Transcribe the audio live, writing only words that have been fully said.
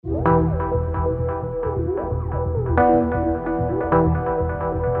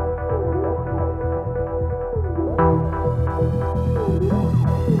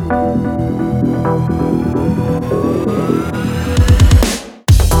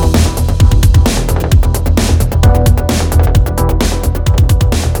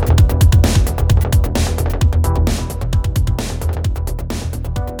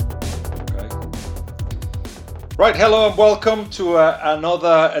Right, hello and welcome to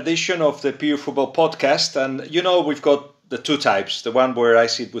another edition of the Pure Football Podcast. And you know, we've got the two types. The one where I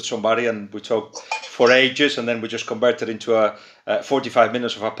sit with somebody and we talk for ages and then we just convert it into a 45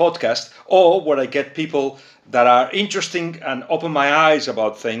 minutes of a podcast. Or where I get people that are interesting and open my eyes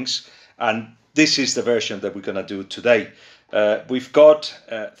about things. And this is the version that we're going to do today. We've got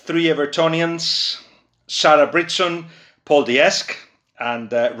three Evertonians, Sarah Britson, Paul Diesck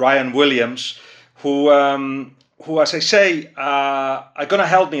and Ryan Williams, who, as I say, are going to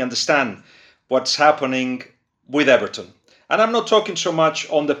help me understand what's happening with Everton. And I'm not talking so much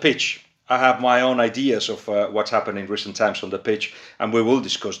on the pitch. I have my own ideas of what's happened in recent times on the pitch, and we will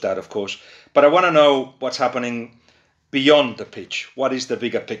discuss that, of course. But I want to know what's happening beyond the pitch. What is the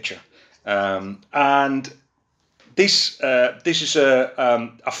bigger picture? And this is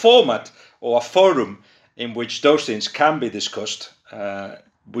a format or a forum in which those things can be discussed.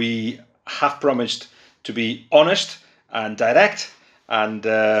 We have promised to be honest and direct and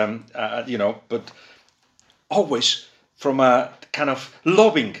but always from a kind of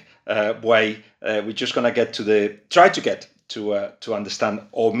loving way. We're just going to try to get to understand,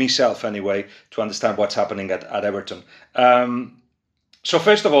 or myself anyway, to understand what's happening at Everton. So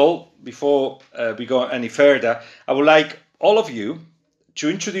first of all, before we go any further, I would like all of you to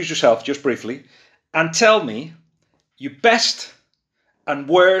introduce yourself just briefly and tell me your best and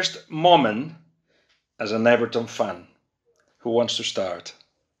worst moment as an Everton fan. Who wants to start?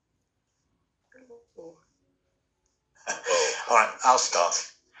 All right, I'll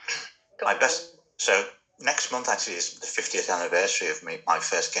start. My best. So next month actually is the 50th anniversary of my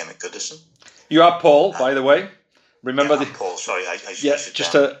first game at Goodison. You are Paul, by the way. Remember I'm Paul. Sorry, I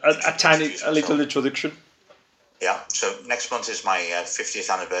just a little introduction. Yeah. So next month is my 50th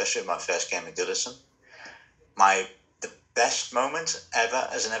anniversary of my first game at Goodison. The best moment ever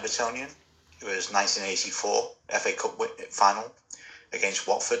as an Evertonian, it was 1984 FA Cup final against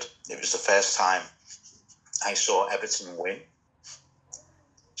Watford. It was the first time I saw Everton win.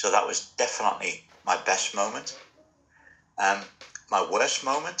 So that was definitely my best moment. My worst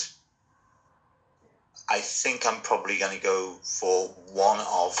moment, I think I'm probably going to go for one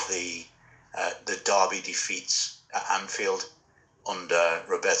of the derby defeats at Anfield under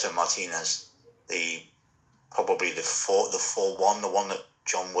Roberto Martinez. Probably the 4-1, the one that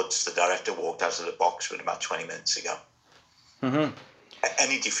John Woods, the director, walked out of the box with about 20 minutes ago. Mm-hmm.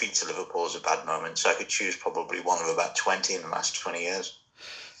 Any defeat to Liverpool is a bad moment, so I could choose probably one of about 20 in the last 20 years.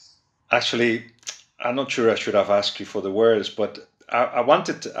 Actually, I'm not sure I should have asked you for the worst, but I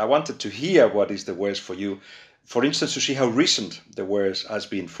wanted to hear what is the worst for you. For instance, to see how recent the worst has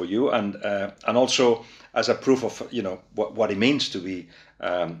been for you, and also as a proof of what it means to be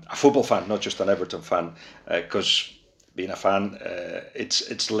a football fan, not just an Everton fan, because being a fan,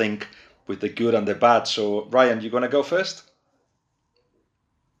 it's linked with the good and the bad. So, Ryan, you gonna go first?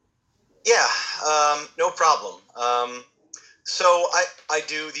 Yeah, no problem. So I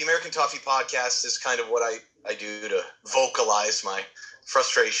do the American Toffee podcast is kind of what I do to vocalize my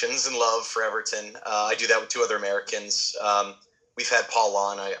frustrations and love for Everton. I do that with two other Americans. We've had Paul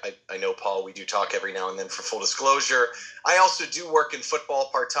on. I know Paul. We do talk every now and then for full disclosure. I also do work in football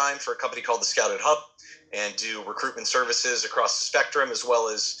part-time for a company called the Scouted Hub and do recruitment services across the spectrum as well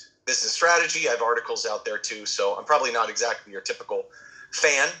as business strategy. I have articles out there too. So I'm probably not exactly your typical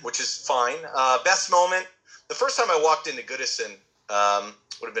fan, which is fine. Best moment. The first time I walked into Goodison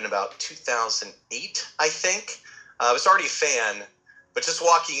would have been about 2008, I think. I was already a fan, but just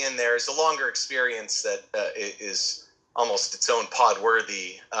walking in there is a longer experience that is almost its own pod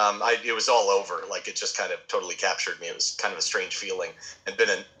worthy. It was all over. Like, it just kind of totally captured me. It was kind of a strange feeling, and been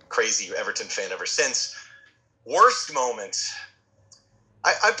a crazy Everton fan ever since. Worst moment.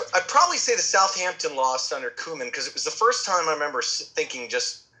 I'd probably say the Southampton loss under Koeman, because it was the first time I remember thinking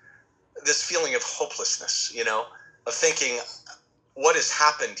just this feeling of hopelessness, of thinking, what has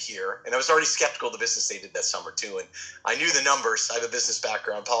happened here? And I was already skeptical of the business they did that summer too. And I knew the numbers. I have a business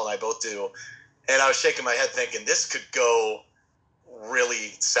background. Paul and I both do. And I was shaking my head thinking this could go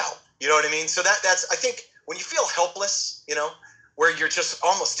really south. You know what I mean? So that's, I think when you feel helpless, where you're just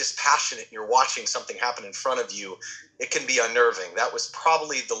almost dispassionate and you're watching something happen in front of you, it can be unnerving. That was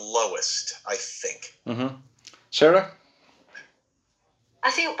probably the lowest, I think. Mm-hmm. Sarah? I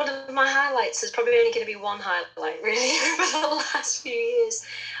think one of my highlights is probably only going to be one highlight, really, over the last few years.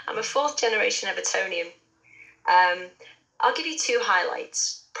 I'm a fourth generation Evertonian. I'll give you two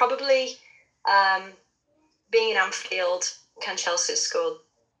highlights. Probably being in Anfield, Ken Chelsea scored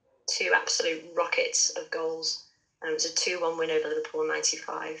two absolute rockets of goals. And it was a 2-1 win over Liverpool in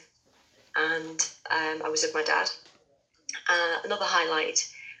 '95. And I was with my dad. Another highlight,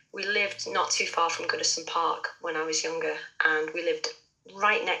 we lived not too far from Goodison Park when I was younger, and we lived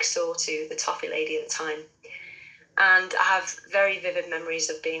right next door to the toffee lady at the time. And I have very vivid memories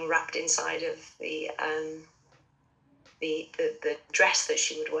of being wrapped inside of the dress that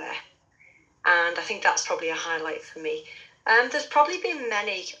she would wear. And I think that's probably a highlight for me. There's probably been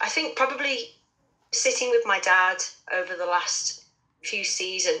many. I think probably sitting with my dad over the last few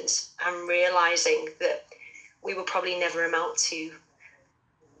seasons and realising that we will probably never amount to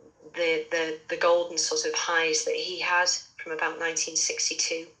the golden sort of highs that he had from about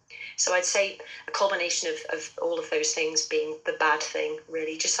 1962. So I'd say a culmination of all of those things being the bad thing,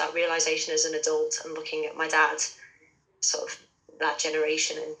 really, just that realisation as an adult and looking at my dad, sort of that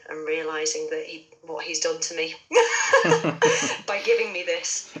generation, and realising that what he's done to me by giving me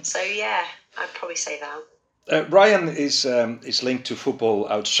this. So yeah, I'd probably say that. Ryan is linked to football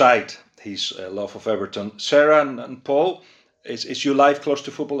outside his love of Everton. Sarah and Paul, is your life close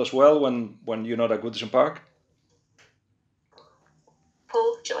to football as well when you're not at Goodison Park?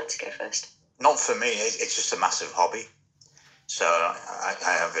 Paul, would you like to go first? Not for me. It's just a massive hobby. So I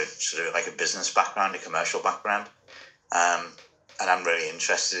have a sort of like a business background, a commercial background, and I'm really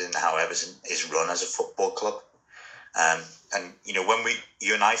interested in how Everton is run as a football club. And you know, when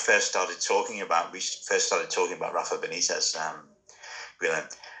you and I first started talking about Rafa Benitez,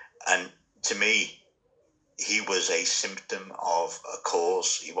 and to me, he was a symptom of a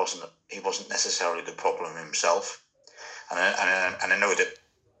cause. He wasn't necessarily the problem himself. And I know that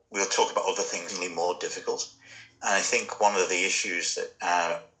we'll talk about other things more difficult. And I think one of the issues that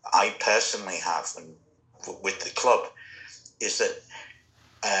I personally have with the club is that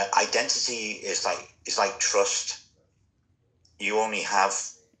identity is like trust. You only have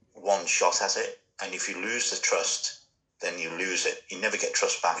one shot at it, and if you lose the trust, then you lose it. You never get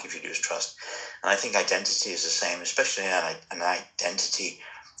trust back if you lose trust. And I think identity is the same, especially an identity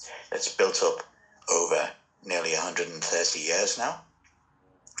that's built up over nearly 130 years now.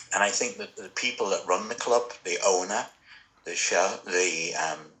 And I think that the people that run the club, the owner, the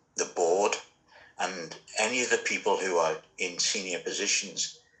board, and any of the people who are in senior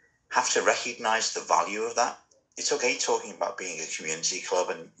positions have to recognise the value of that. It's okay talking about being a community club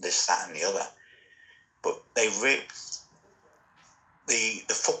and this, that, and the other, but the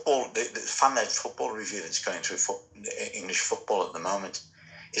fan-led football review that's going through English football at the moment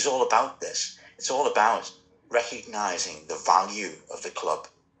is all about this. It's all about recognising the value of the club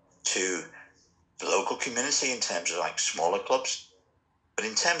to the local community in terms of like smaller clubs, but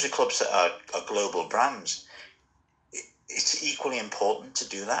in terms of clubs that are global brands, it's equally important to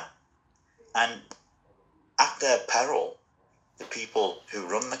do that. And at their peril, the people who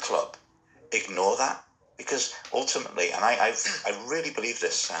run the club ignore that, because ultimately, and I really believe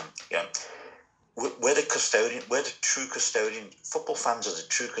this, we're the true custodian. Football fans are the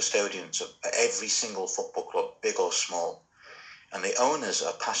true custodians of every single football club, big or small. And the owners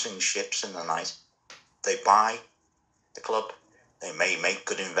are passing ships in the night. They buy the club. They may make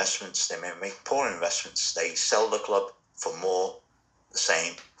good investments. They may make poor investments. They sell the club for more, the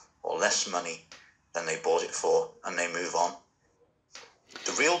same, or less money than they bought it for, and they move on.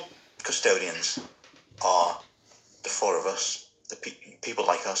 The real custodians are the four of us, the people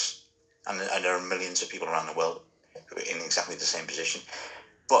like us, and there are millions of people around the world who are in exactly the same position.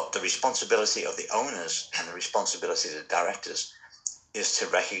 But the responsibility of the owners and the responsibility of the directors is to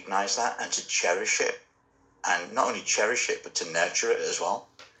recognise that and to cherish it, and not only cherish it, but to nurture it as well,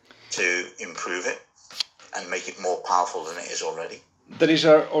 to improve it and make it more powerful than it is already. There is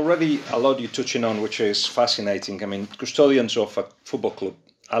already a lot you're touching on, which is fascinating. I mean, custodians of a football club,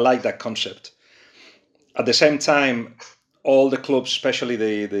 I like that concept. At the same time, all the clubs, especially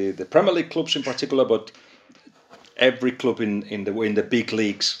the Premier League clubs in particular, but every club in the big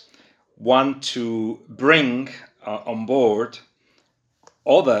leagues, want to bring on board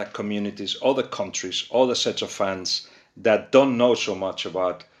other communities, other countries, other sets of fans that don't know so much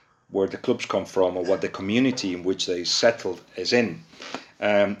about where the clubs come from or what the community in which they settled is in.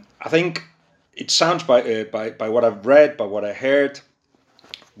 I think it sounds by what I've read, by what I heard,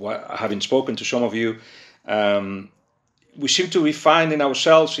 having spoken to some of you, we seem to be finding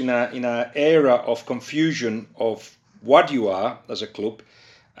ourselves in an era of confusion of what you are as a club,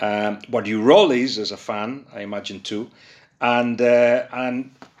 what your role is as a fan, I imagine too,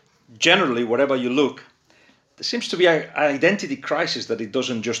 and generally, wherever you look, there seems to be an identity crisis that it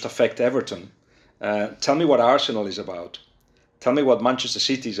doesn't just affect Everton. Tell me what Arsenal is about. Tell me what Manchester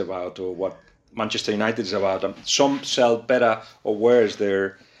City is about, or what Manchester United is about. Some sell better or worse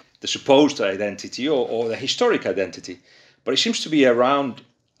the supposed identity or the historic identity, but it seems to be around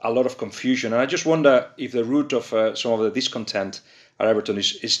a lot of confusion. And I just wonder if the root of some of the discontent at Everton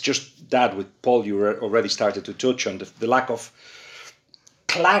is just that, with Paul, you already started to touch on the lack of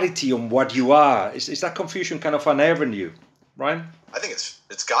clarity on what you are. Is that confusion kind of unnerving you, Ryan? I think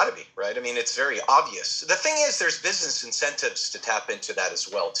it's got to be, right? I mean, it's very obvious. The thing is, there's business incentives to tap into that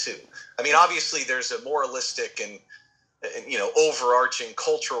as well, too. I mean, obviously, there's a moralistic and overarching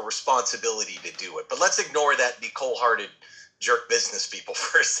cultural responsibility to do it. But let's ignore that and be cold-hearted jerk business people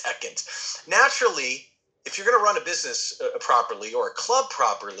for a second. Naturally, if you're going to run a business properly or a club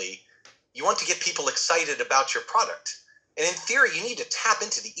properly, you want to get people excited about your product. And in theory, you need to tap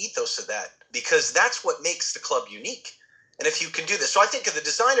into the ethos of that, because that's what makes the club unique. And if you can do this, so I think of the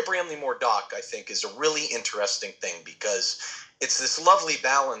design of Bramley-Moore Dock, I think, is a really interesting thing, because it's this lovely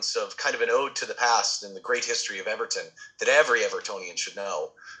balance of kind of an ode to the past and the great history of Everton that every Evertonian should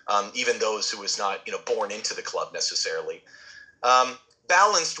know, even those who was not, born into the club necessarily.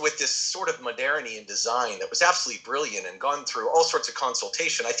 Balanced with this sort of modernity in design that was absolutely brilliant and gone through all sorts of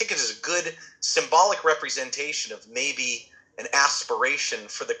consultation. I think it is a good symbolic representation of maybe an aspiration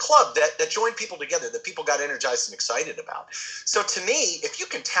for the club that joined people together, that people got energized and excited about. So to me, if you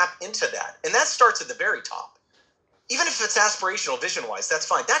can tap into that, and that starts at the very top, even if it's aspirational vision-wise, that's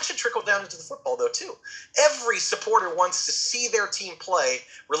fine. That should trickle down into the football, though, too. Every supporter wants to see their team play,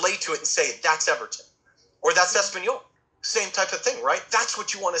 relate to it, and say, that's Everton, or that's Espanyol. Same type of thing, right? That's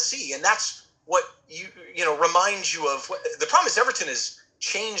what you want to see, and that's what reminds you of. The problem is Everton has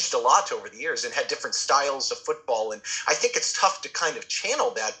changed a lot over the years and had different styles of football, and I think it's tough to kind of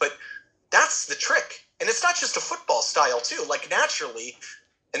channel that, but that's the trick. And it's not just a football style, too. Like, naturally,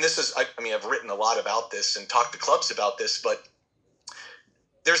 and this is, I've written a lot about this and talked to clubs about this, but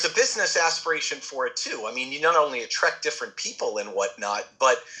there's a business aspiration for it too. I mean, you not only attract different people and whatnot,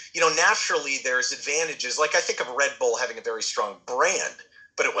 but, naturally there's advantages. Like, I think of Red Bull having a very strong brand,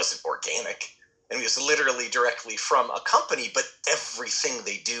 but it wasn't organic. And it was literally directly from a company, but everything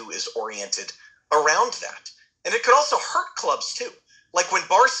they do is oriented around that. And it could also hurt clubs too. Like when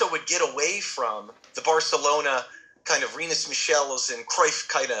Barca would get away from the Barcelona kind of Rinus Michels and Cruyff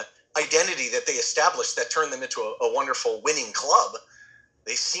kind of identity that they established that turned them into a wonderful winning club,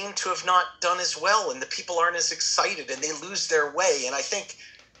 they seem to have not done as well, and the people aren't as excited, and they lose their way. And I think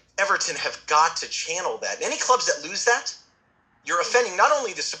Everton have got to channel that. Any clubs that lose that, you're offending not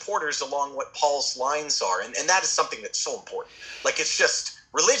only the supporters along what Paul's lines are, and that is something that's so important. Like, it's just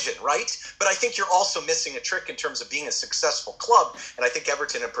religion, right? But I think you're also missing a trick in terms of being a successful club, and I think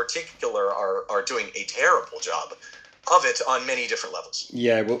Everton in particular are doing a terrible job of it on many different levels.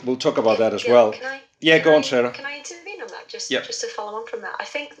 Yeah, we'll talk about that as well. Go on, Sarah. Can I intervene on that? Just to follow on from that. I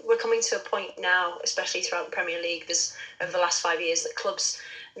think we're coming to a point now, especially throughout the Premier League, over the last 5 years, that clubs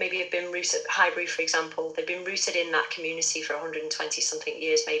maybe have been rooted, Highbury, for example, they've been rooted in that community for 120-something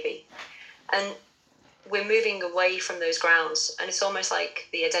years maybe. And we're moving away from those grounds, and it's almost like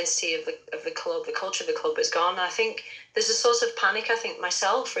the identity of the club, the culture of the club has gone. And I think there's a sort of panic, I think,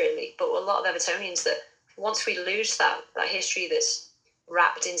 myself really, but a lot of Evertonians, that once we lose that history that's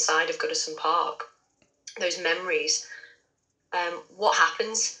wrapped inside of Goodison Park, those memories, what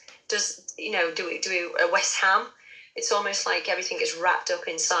happens? Do we West Ham? It's almost like everything gets wrapped up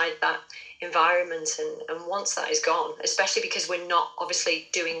inside that environment, and once that is gone, especially because we're not obviously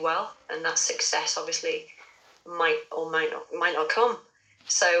doing well, and that success obviously might not come.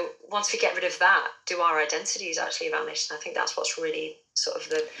 So once we get rid of that, do our identities actually vanish? And I think that's what's really sort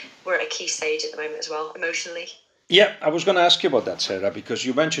of we're at a key stage at the moment as well, emotionally. Yeah, I was going to ask you about that, Sarah, because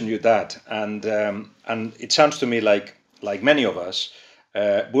you mentioned your dad, and it sounds to me like many of us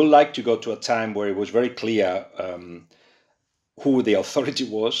would like to go to a time where it was very clear who the authority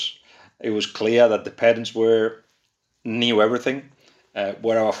was. It was clear that the parents knew everything,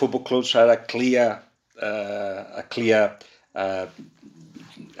 where our football clubs had a clear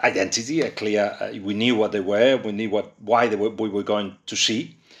identity, we knew what they were, we knew why we were going to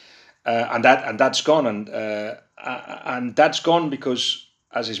see, and that's gone, and that's gone because,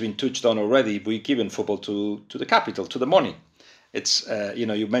 as has been touched on already, we've given football to the capital, to the money. It's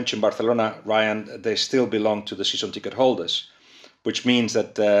you mentioned Barcelona, Ryan. They still belong to the season ticket holders, which means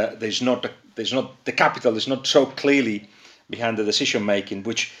that the capital is not so clearly behind the decision making,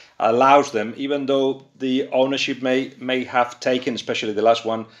 which allows them, even though the ownership may have taken, especially the last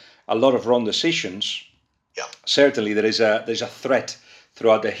one, a lot of wrong decisions, Yeah. Certainly, there's a threat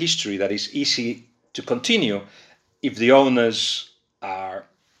throughout the history that is easy to continue if the owners are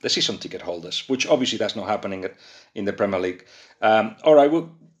the season ticket holders, which obviously that's not happening in the Premier League. All right,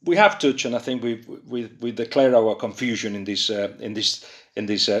 we have touched, and I think we declare our confusion in these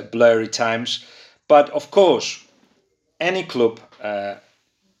blurry times. But of course, any club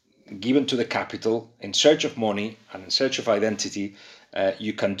given to the capital in search of money and in search of identity,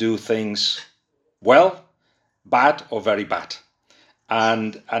 you can do things well, bad, or very bad.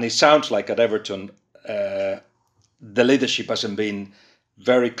 And it sounds like at Everton, the leadership hasn't been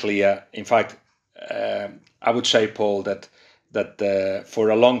very clear. In fact, I would say, Paul, that for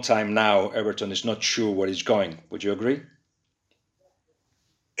a long time now, Everton is not sure where it's going. Would you agree?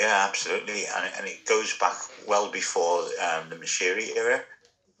 Yeah, absolutely, and it goes back well before the Mashiri era.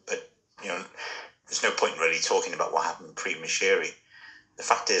 But there's no point really talking about what happened pre-Mashiri. The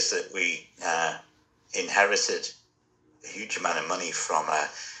fact is that we inherited a huge amount of money from a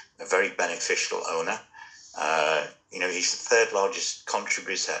very beneficial owner. He's the third largest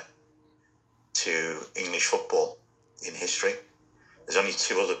contributor to English football in history. There's only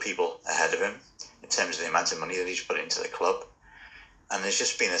two other people ahead of him in terms of the amount of money that he's put into the club. And there's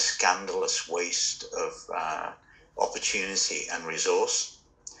just been a scandalous waste of opportunity and resource.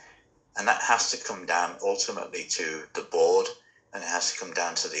 And that has to come down ultimately to the board, and it has to come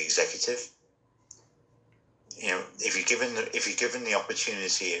down to the executive. If you're given the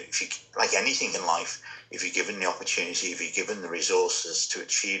opportunity, like anything in life, if you're given the opportunity, if you're given the resources to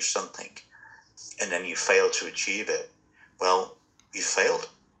achieve something, and then you fail to achieve it, well, you failed.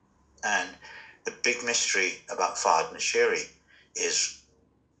 And the big mystery about Fahd Mashiri is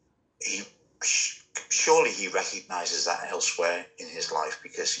surely he recognises that elsewhere in his life,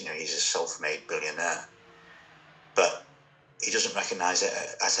 because he's a self-made billionaire, but he doesn't recognise it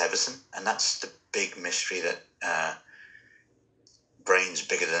at Everton, and that's the big mystery that brains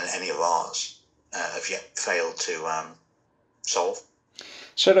bigger than any of ours have yet failed to solve.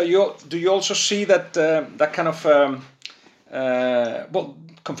 So do you also see that that kind of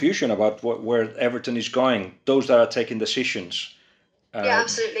confusion about where Everton is going? Those that are taking decisions. Yeah,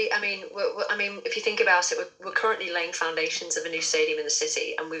 absolutely. I mean, if you think about it, we're currently laying foundations of a new stadium in the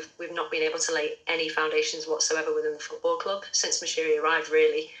city, and we've not been able to lay any foundations whatsoever within the football club since Mashiri arrived,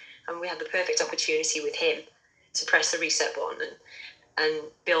 really. And we had the perfect opportunity with him to press the reset button and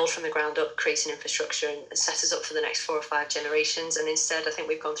build from the ground up, create an infrastructure and set us up for the next 4 or 5 generations. And instead, I think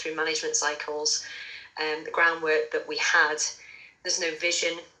we've gone through management cycles, the groundwork that we had. There's no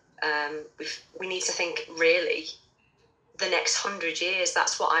vision. We need to think really the next 100 years.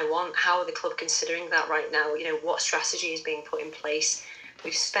 That's what I want. How are the club considering that right now? What strategy is being put in place?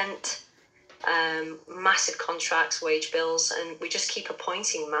 We've spent massive contracts, wage bills, and we just keep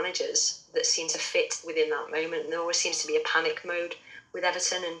appointing managers that seem to fit within that moment. And there always seems to be a panic mode with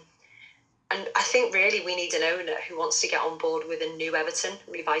Everton, and I think really we need an owner who wants to get on board with a new Everton,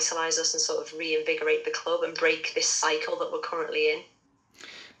 revitalise us and sort of reinvigorate the club and break this cycle that we're currently in.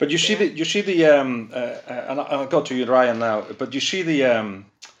 But you see and I'll go to you, Ryan, now. But you see the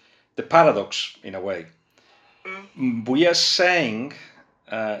paradox in a way. We are saying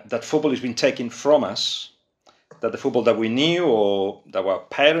that football has been taken from us, that the football that we knew or that our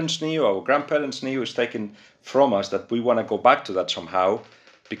parents knew, our grandparents knew, is taken from us. That we want to go back to that somehow,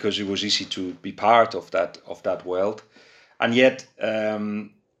 because it was easy to be part of that world, and yet.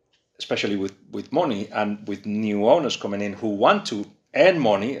 Especially with money and with new owners coming in who want to earn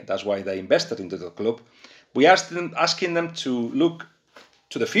money, that's why they invested into the club. We asking them to look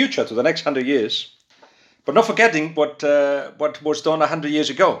to the future, to the next 100 years, but not forgetting what was done 100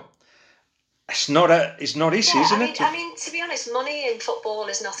 years ago. It's not easy, isn't it? I mean, to be honest, money in football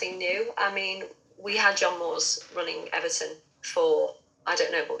is nothing new. I mean, we had John Moores running Everton for, I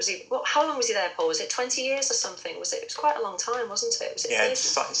don't know, how long was he there, Paul? Was it 20 years or something? It was quite a long time, wasn't it?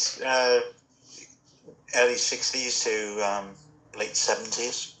 It's early 60s to late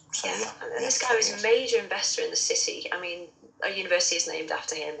 70s. So and this guy was a major investor in the city. I mean, a university is named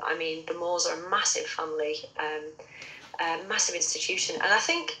after him. I mean, the Moores are a massive family, massive institution. And I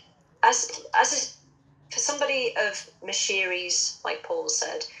think for somebody of Mashiri's, like Paul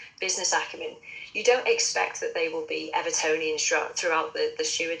said, business acumen, you don't expect that they will be Evertonians throughout the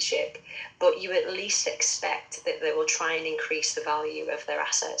stewardship, but you at least expect that they will try and increase the value of their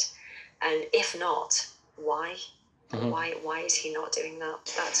asset. And if not, why? Mm-hmm. Why is he not doing that?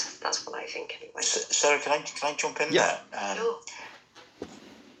 That's what I think anyway. Sarah, can I jump in there? Sure.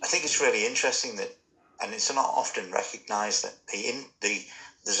 I think it's really interesting that, and it's not often recognised, that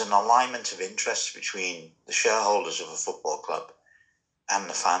there's an alignment of interests between the shareholders of a football club and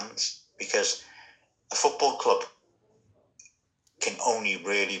the fans, because a football club can only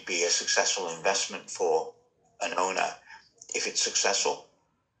really be a successful investment for an owner if it's successful.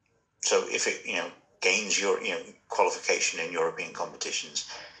 So if it gains your qualification in European competitions,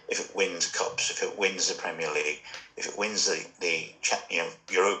 if it wins cups, if it wins the Premier League, if it wins the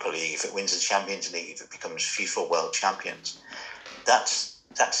Europa League, if it wins the Champions League, if it becomes FIFA World Champions, that's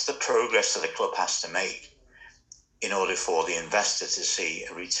the progress that the club has to make in order for the investor to see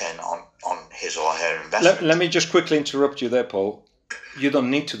a return on his or her investment. Let me just quickly interrupt you there, Paul. You don't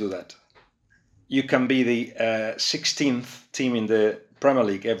need to do that. You can be the 16th team in the Premier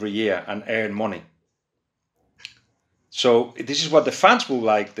League every year and earn money. So this is what the fans will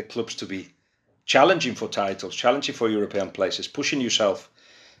like the clubs to be: challenging for titles, challenging for European places, pushing yourself.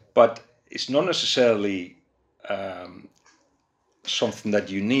 But it's not necessarily something that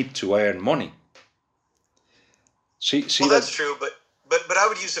you need to earn money. See well, that? that's true, but I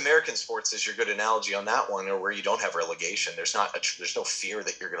would use American sports as your good analogy on that one, or where you don't have relegation. There's no fear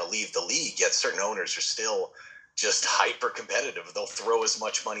that you're going to leave the league. Yet certain owners are still just hyper competitive. They'll throw as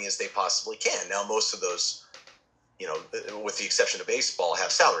much money as they possibly can. Now, most of those, with the exception of baseball,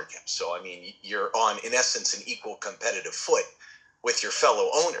 have salary caps. So, I mean, you're on, in essence, an equal competitive foot with your fellow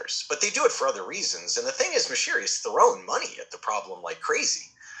owners. But they do it for other reasons. And the thing is, Moshiri is throwing money at the problem like crazy.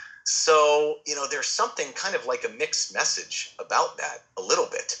 So, there's something kind of like a mixed message about that a little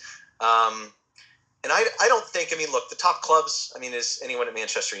bit. And I don't think, look, the top clubs, is anyone at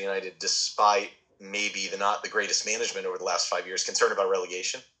Manchester United, despite maybe not the greatest management over the last 5 years, concerned about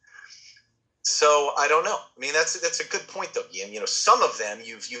relegation? So I don't know. That's a good point, though, Ian. Some of them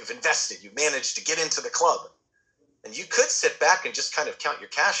you've invested, you've managed to get into the club. And you could sit back and just kind of count your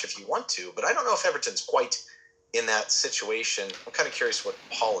cash if you want to, but I don't know if Everton's quite in that situation. I'm kind of curious what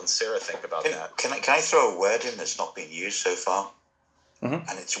Paul and Sarah think about that. Can I throw a word in that's not been used so far? Mm-hmm.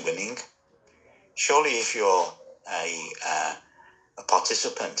 And it's winning. Surely if you're a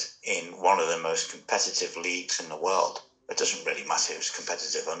participant in one of the most competitive leagues in the world, it doesn't really matter if it's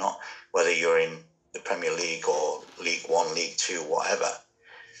competitive or not, whether you're in the Premier League or League One, League Two, whatever.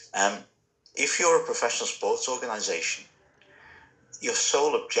 If you're a professional sports organisation, your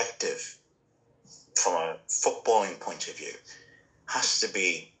sole objective from a footballing point of view has to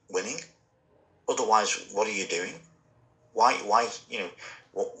be winning. Otherwise, what are you doing? Why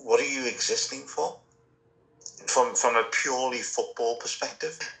what are you existing for? From a purely football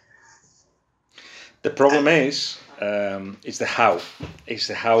perspective? The problem is the how. It's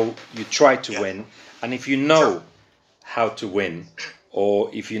the how you try to win. And if you know how to win, or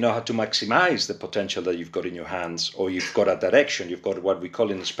if you know how to maximize the potential that you've got in your hands, or you've got a direction, you've got what we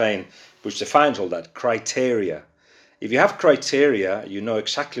call in Spain, which defines all that, criteria. If you have criteria, you know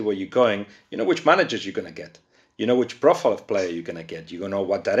exactly where you're going, you know which managers you're going to get, you know which profile of player you're going to get, you know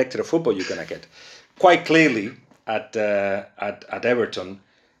what director of football you're going to get. Quite clearly, at Everton,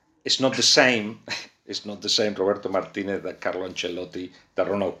 it's not the same. It's not the same Roberto Martinez, that Carlo Ancelotti, that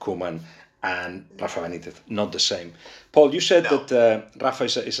Ronald Koeman, and Rafa Benitez. Not the same. Paul, you said that Rafa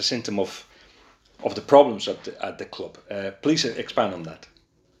is a symptom of the problems at the club. Please expand on that.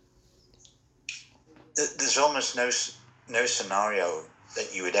 There's almost no scenario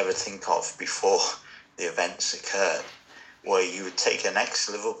that you would ever think of before the events occurred where you would take an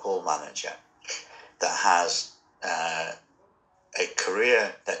ex-Liverpool manager that has a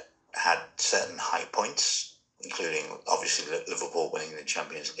career that had certain high points, including obviously Liverpool winning the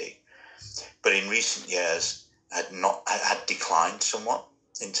Champions League, but in recent years had declined somewhat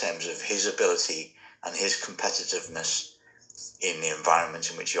in terms of his ability and his competitiveness in the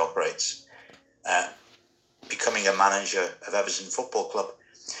environment in which he operates. Becoming a manager of Everton Football Club,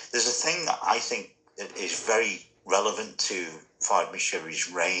 there's a thing that I think that is very relevant to Farhad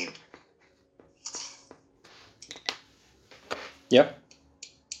Moshiri's reign. Yeah.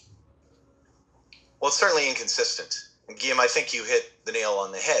 Well, it's certainly inconsistent. And Guillaume, I think you hit the nail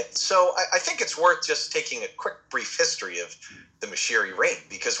on the head. So I think it's worth just taking a quick, brief history of the Moshiri reign,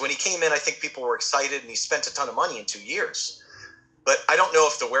 because when he came in, I think people were excited and he spent a ton of money in 2 years. But I don't know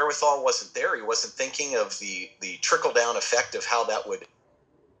if the wherewithal wasn't there. He wasn't thinking of the trickle-down effect of how that would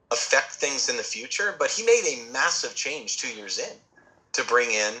affect things in the future. But he made a massive change 2 years in to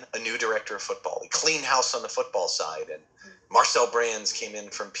bring in a new director of football. He cleaned house on the football side. And Marcel Brands came in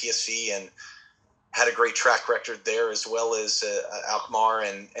from PSV and had a great track record there, as well as Alkmaar.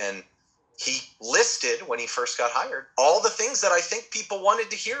 And he listed, when he first got hired, all the things that I think people wanted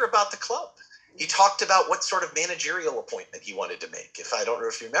to hear about the club. He talked about what sort of managerial appointment he wanted to make. I don't know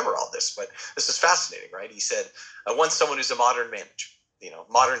if you remember all this, but this is fascinating, right? He said, I want someone who's a modern manager,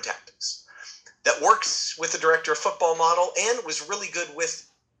 modern tactics, that works with the director of football model and was really good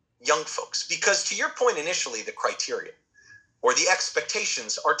with young folks, because to your point initially, the criteria or the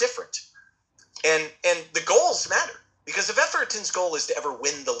expectations are different, and the goals matter, because if Everton's goal is to ever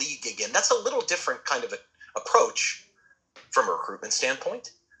win the league again, that's a little different kind of approach from a recruitment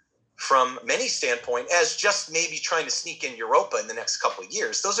standpoint, from many standpoint, as just maybe trying to sneak in Europa in the next couple of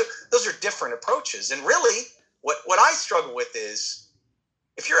years. Those are different approaches. And really, what I struggle with is,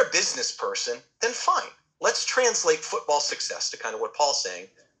 if you're a business person, then fine. Let's translate football success to kind of what Paul's saying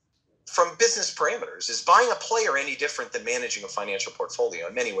from business parameters. Is buying a player any different than managing a financial portfolio?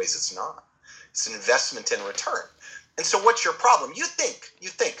 In many ways, it's not. It's an investment in return. And so what's your problem? You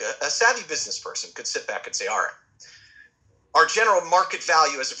think a savvy business person could sit back and say, all right, our general market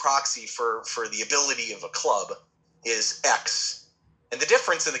value as a proxy for the ability of a club is X. And the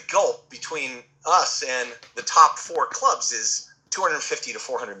difference in the gulf between us and the top 4 clubs is $250 to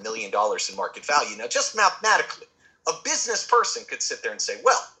 $400 million in market value. Now, just mathematically, a business person could sit there and say,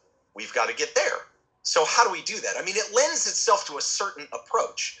 well, we've got to get there. So how do we do that? I mean, it lends itself to a certain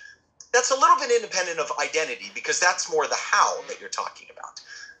approach. That's a little bit independent of identity, because that's more the how that you're talking about.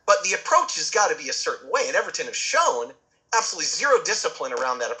 But the approach has got to be a certain way. And Everton have shown absolutely zero discipline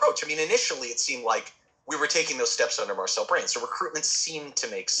around that approach. I mean, initially it seemed like we were taking those steps under Marcel Brain. So recruitment seemed to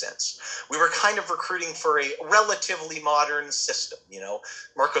make sense. We were kind of recruiting for a relatively modern system.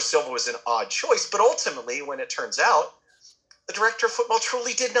 Marco Silva was an odd choice, but ultimately, when it turns out, the director of football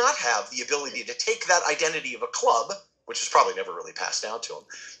truly did not have the ability to take that identity of a club, which is probably never really passed down to him,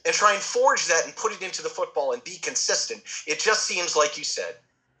 and try and forge that and put it into the football and be consistent. It just seems, like you said,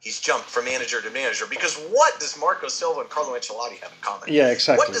 he's jumped from manager to manager, because what does Marco Silva and Carlo Ancelotti have in common? Yeah,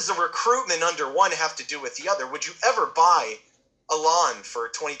 exactly. What does the recruitment under one have to do with the other? Would you ever buy Alon for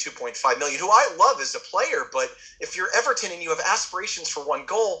 $22.5 million, who I love as a player, but if you're Everton and you have aspirations for one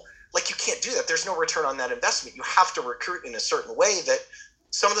goal, you can't do that. There's no return on that investment. You have to recruit in a certain way that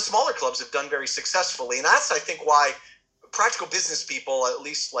some of the smaller clubs have done very successfully. And that's, I think, why practical business people, at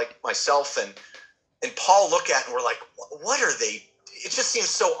least like myself and Paul, look at and we're like, what are they? It just seems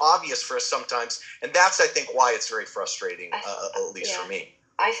so obvious for us sometimes. And that's, I think, why it's very frustrating, at least for me.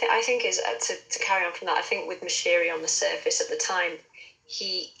 I think is to carry on from that. I think with Mashiri on the surface at the time,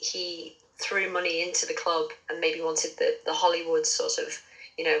 he threw money into the club and maybe wanted the Hollywood sort of,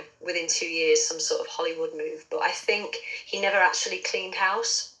 within 2 years, some sort of Hollywood move. But I think he never actually cleaned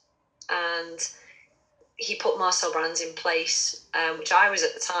house, and he put Marcel Brands in place, which I was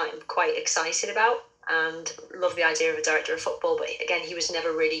at the time quite excited about and loved the idea of a director of football. But again, he was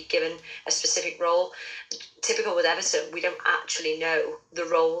never really given a specific role. Typical with Everton, we don't actually know the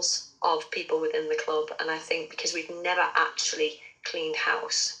roles of people within the club. And I think because we've never actually cleaned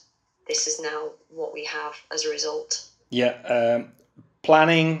house, this is now what we have as a result. Yeah,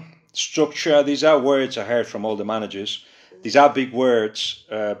 planning, structure, these are words I heard from all the managers. These are big words,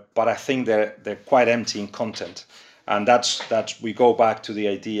 but I think they're quite empty in content. And that's we go back to the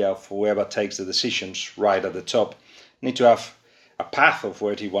idea of whoever takes the decisions right at the top need to have a path of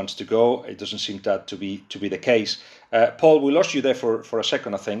where he wants to go. It doesn't seem that to be the case. Paul, we lost you there for a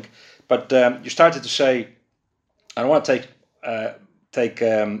second, I think, but you started to say, I want to take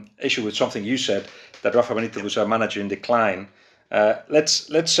issue with something you said, that Rafa Benitez was a manager in decline.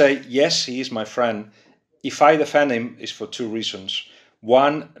 Let's say, yes, he is my friend. If I defend him, it's for 2 reasons.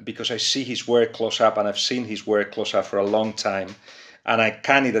 One, because I see his work close up, and I've seen his work close up for a long time, and I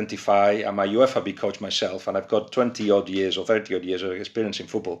can identify. I'm a UEFA B coach myself, and I've got 20-odd years or 30-odd years of experience in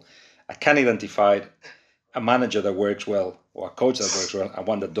football. I can identify a manager that works well, or a coach that works well, and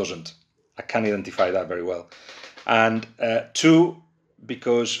one that doesn't. I can identify that very well. And 2,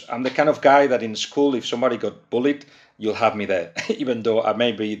 because I'm the kind of guy that in school, if somebody got bullied, you'll have me there, even though I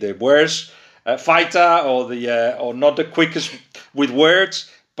may be the worst fighter or not the quickest with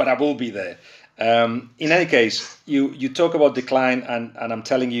words, but I will be there. In any case, you talk about decline, and I'm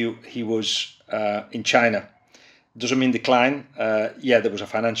telling you, he was in China. Doesn't mean decline. There was a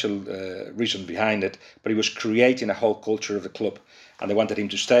financial reason behind it, but he was creating a whole culture of the club, and they wanted him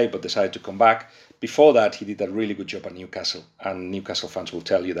to stay, but decided to come back. Before that, he did a really good job at Newcastle, and Newcastle fans will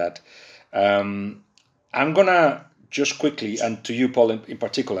tell you that. I'm gonna just quickly, and to you, Paul, in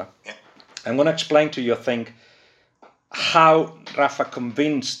particular, I'm gonna explain to you, I think, how Rafa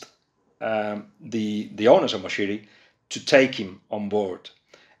convinced the owners of Moshiri to take him on board.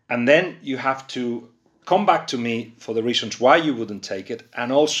 And then you have to come back to me for the reasons why you wouldn't take it,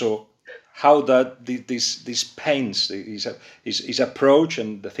 and also how this pains his approach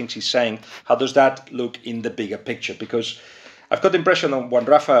and the things he's saying, how does that look in the bigger picture? Because I've got the impression that when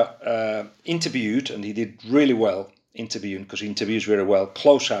Rafa interviewed, and he did really well interviewing, because he interviews very well,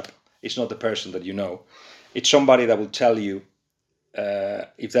 close up, it's not the person that you know. It's somebody that will tell you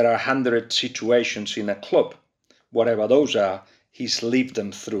if there are 100 situations in a club, whatever those are, he's lived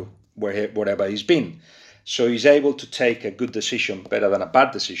them through wherever he's been. So he's able to take a good decision better than a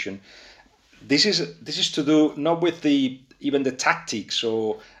bad decision. This is to do not with even the tactics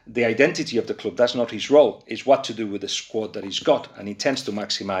or the identity of the club. That's not his role. It's what to do with the squad that he's got, and he tends to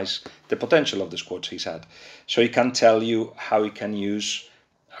maximize the potential of the squads he's had. So he can tell you how he can use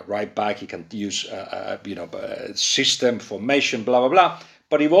a right back, he can use a system, formation, blah blah blah.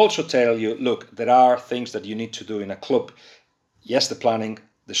 But he will also tell you, look, there are things that you need to do in a club. Yes, the planning,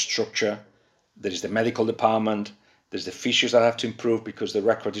 the structure, there is the medical department, there's the physios that have to improve because the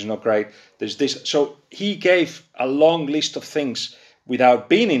record is not great. There's this. So he gave a long list of things without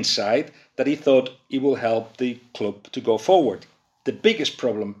being inside that he thought it will help the club to go forward. The biggest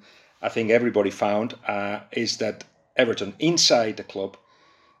problem I think everybody found is that Everton inside the club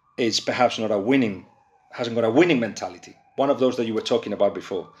is perhaps not hasn't got a winning mentality. One of those that you were talking about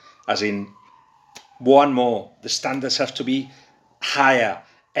before, as in one more, the standards have to be higher.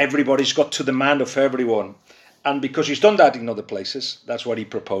 Everybody's got to demand of everyone. And because he's done that in other places, that's what he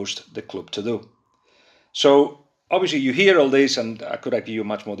proposed the club to do. So obviously you hear all this, and I could give you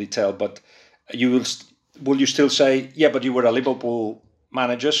much more detail, but will you still say, yeah, but you were a Liverpool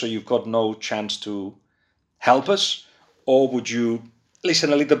manager, so you've got no chance to help us? Or would you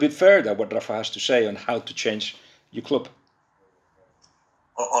listen a little bit further what Rafa has to say on how to change your club?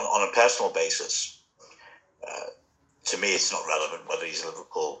 On a personal basis, to me, it's not relevant whether he's a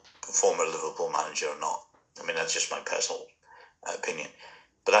former Liverpool manager or not. I mean, that's just my personal opinion.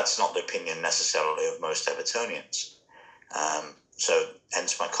 But that's not the opinion necessarily of most Evertonians. So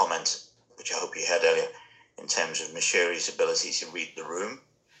hence my comment, which I hope you heard earlier, in terms of Mashiri's ability to read the room,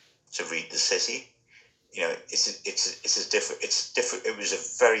 to read the city. You know, it's different. It was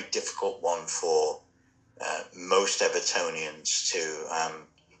a very difficult one for most Evertonians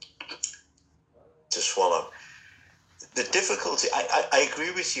to swallow. The difficulty, I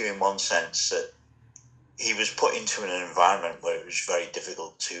agree with you in one sense that he was put into an environment where it was very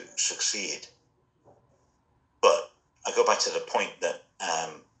difficult to succeed. But I go back to the point that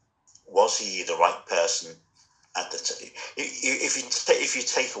was he the right person at the time? If you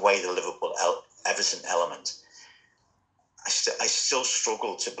take away the Liverpool Everton element, I still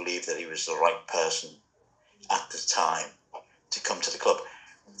struggle to believe that he was the right person at the time to come to the club,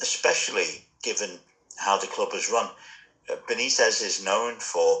 especially given how the club was run. Benitez is known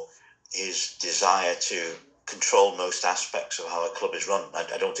for his desire to control most aspects of how a club is run.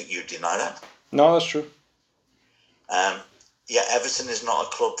 I don't think you deny that. No, that's true. Everton is not a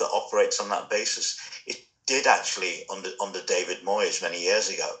club that operates on that basis. It did actually under David Moyes many years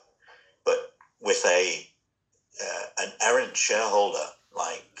ago, but with an errant shareholder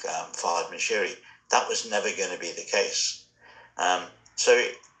like Farhad Moshiri, that was never going to be the case. So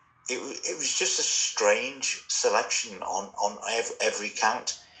it was just a strange selection on every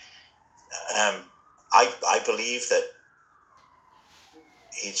count. I believe that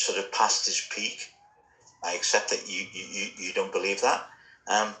he'd sort of passed his peak. I accept that you don't believe that,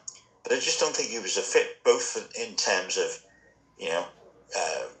 but I just don't think he was a fit, both in terms of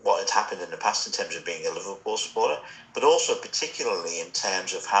what had happened in the past in terms of being a Liverpool supporter, but also particularly in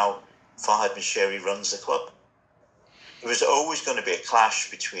terms of how Farhad Moshiri runs the club. There was always going to be a clash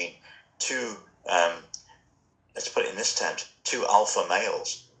between two, let's put it in this terms, two alpha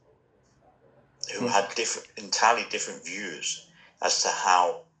males who had entirely different views as to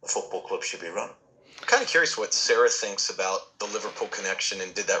how a football club should be run. I'm kind of curious what Sarah thinks about the Liverpool connection,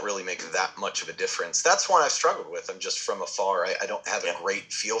 and did that really make that much of a difference? That's one I've struggled with. I'm just from afar. I don't have a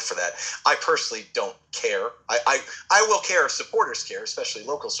great feel for that. I personally don't care. I will care if supporters care, especially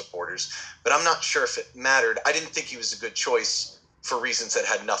local supporters, but I'm not sure if it mattered. I didn't think he was a good choice for reasons that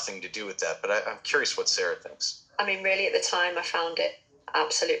had nothing to do with that, but I'm curious what Sarah thinks. I mean, really, at the time, I found it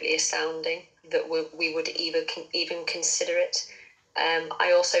absolutely astounding that we would even consider it.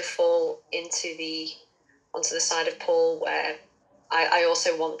 I also fall onto the side of Paul, where I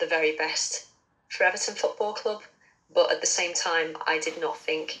also want the very best for Everton Football Club, but at the same time, I did not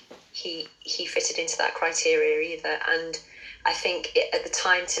think he fitted into that criteria either. And I think at the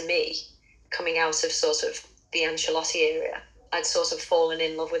time, to me, coming out of sort of the Ancelotti area, I'd sort of fallen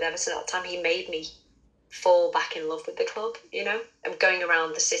in love with Everton at the time. He made me fall back in love with the club, you know. I'm going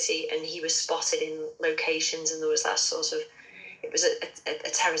around the city, and he was spotted in locations, and there was that sort of, it was a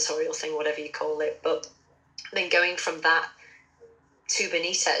territorial thing, whatever you call it. But then going from that to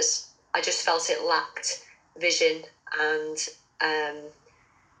Benitez, I just felt it lacked vision, and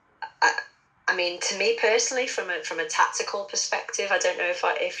I mean, to me personally, from a tactical perspective, I don't know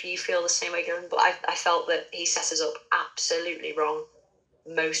if you feel the same way, Gavin, but I felt that he set us up absolutely wrong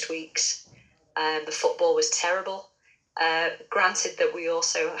most weeks. The football was terrible. Granted that we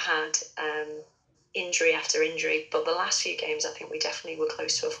also had injury after injury, but the last few games, I think we definitely were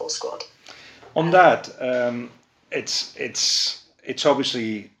close to a full squad. On that, it's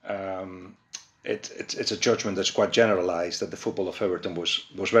obviously it's a judgment that's quite generalised that the football of Everton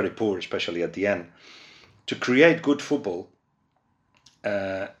was very poor, especially at the end. To create good football,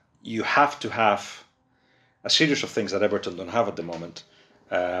 you have to have a series of things that Everton don't have at the moment.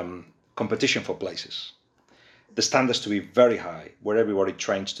 Competition for places. The standards to be very high, where everybody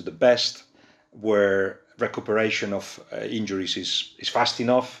trains to the best, where recuperation of injuries is fast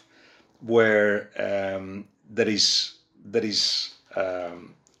enough, where there is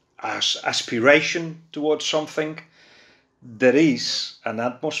aspiration towards something. There is an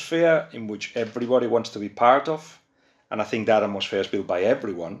atmosphere in which everybody wants to be part of, and I think that atmosphere is built by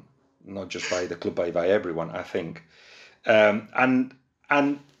everyone, not just by the club, by everyone, I think.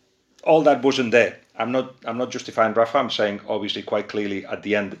 And all that wasn't there. I'm not justifying Rafa. I'm saying obviously quite clearly at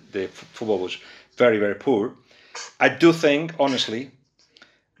the end the football was very, very poor. I do think honestly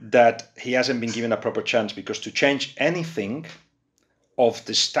that he hasn't been given a proper chance, because to change anything of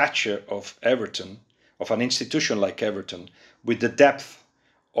the stature of Everton, of an institution like Everton, with the depth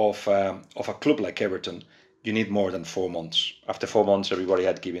of a club like Everton, you need more than 4 months. After 4 months, everybody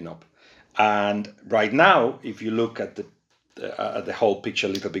had given up. And right now, if you look at the whole picture a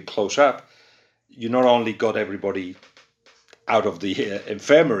little bit close up, you not only got everybody out of the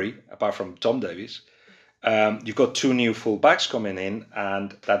infirmary, apart from Tom Davies, you've got 2 new full backs coming in,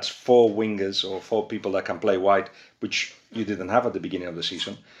 and that's 4 wingers or 4 people that can play wide, which you didn't have at the beginning of the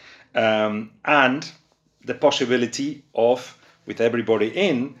season. And the possibility of, with everybody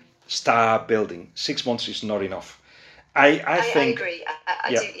in, start building. 6 months is not enough. I think. I agree.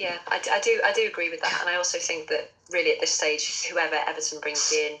 I do agree with that, and I also think that really at this stage, whoever Everton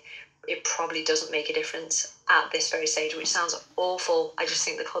brings in, it probably doesn't make a difference at this very stage, which sounds awful. I just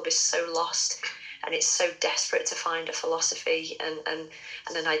think the club is so lost, and it's so desperate to find a philosophy and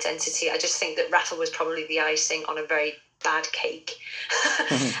an identity. I just think that Rafa was probably the icing on a very bad cake,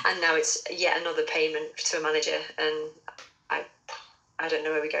 and now it's yet another payment to a manager, and I don't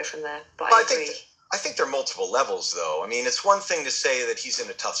know where we go from there. But I agree. I think there are multiple levels, though. I mean, it's one thing to say that he's in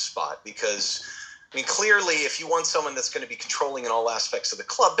a tough spot because, I mean, clearly, if you want someone that's going to be controlling in all aspects of the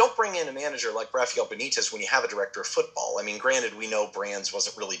club, don't bring in a manager like Rafael Benitez when you have a director of football. I mean, granted, we know Brands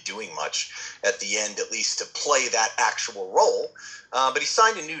wasn't really doing much at the end, at least to play that actual role. But he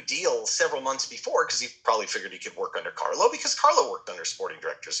signed a new deal several months before because he probably figured he could work under Carlo, because Carlo worked under sporting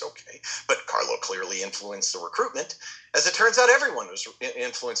directors, okay. But Carlo clearly influenced the recruitment. As it turns out, everyone was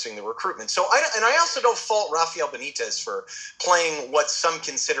influencing the recruitment. So, I also don't fault Rafael Benitez for playing what some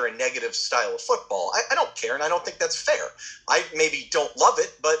consider a negative style of football. I don't care, and I don't think that's fair. I maybe don't love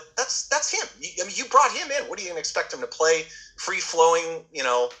it, but that's him. You brought him in. What are you going to expect him to play? Free-flowing,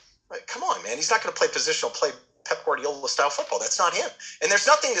 come on, man. He's not going to play positional, play Pep Guardiola-style football. That's not him. And there's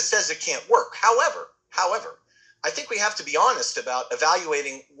nothing that says it can't work. However, I think we have to be honest about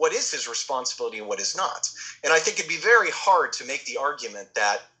evaluating what is his responsibility and what is not. And I think it'd be very hard to make the argument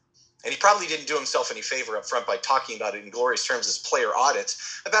that, and he probably didn't do himself any favor up front by talking about it in glorious terms as player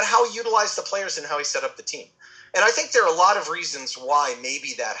audits, about how he utilized the players and how he set up the team. And I think there are a lot of reasons why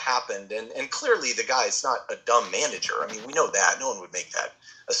maybe that happened. And clearly the guy is not a dumb manager. I mean, we know that. No one would make that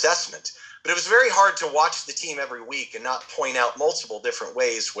assessment. But it was very hard to watch the team every week and not point out multiple different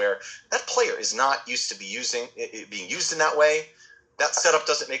ways where that player is not used to being used in that way. That setup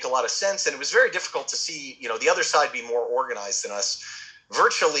doesn't make a lot of sense. And it was very difficult to see, the other side be more organized than us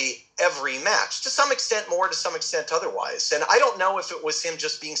virtually every match, to some extent more, to some extent otherwise. And I don't know if it was him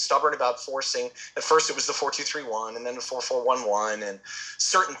just being stubborn about forcing. At first it was the 4-2-3-1 and then the 4-4-1-1 and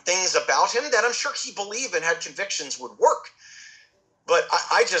certain things about him that I'm sure he believed and had convictions would work. But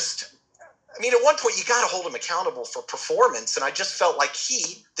I mean, at one point, you got to hold him accountable for performance. And I just felt like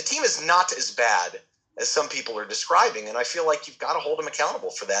the team is not as bad as some people are describing. And I feel like you've got to hold him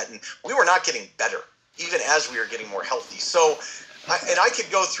accountable for that. And we were not getting better, even as we were getting more healthy. So, I could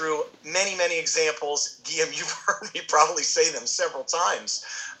go through many, many examples. Guillaume, you've heard me probably say them several times.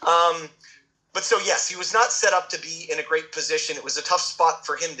 But so, yes, he was not set up to be in a great position. It was a tough spot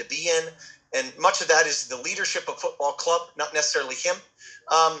for him to be in. And much of that is the leadership of football club, not necessarily him.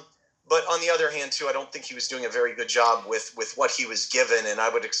 But on the other hand, too, I don't think he was doing a very good job with what he was given, and I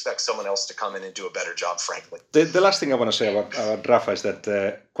would expect someone else to come in and do a better job, frankly. The last thing I want to say about Rafa is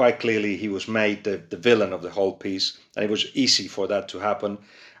that quite clearly he was made the villain of the whole piece, and it was easy for that to happen.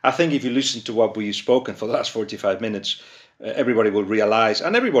 I think if you listen to what we've spoken for the last 45 minutes, everybody will realize,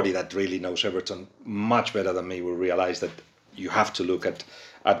 and everybody that really knows Everton much better than me will realize that you have to look at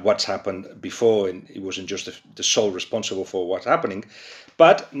what's happened before, and it wasn't just the sole responsible for what's happening.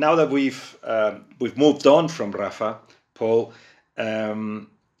 But now that we've moved on from Rafa, Paul,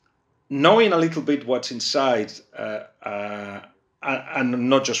 knowing a little bit what's inside, and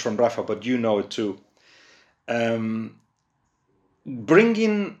not just from Rafa, but you know it too,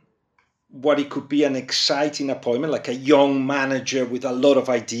 bringing what it could be an exciting appointment, like a young manager with a lot of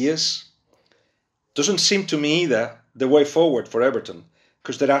ideas, doesn't seem to me either the way forward for Everton,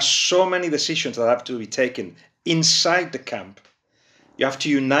 because there are so many decisions that have to be taken inside the camp. You have to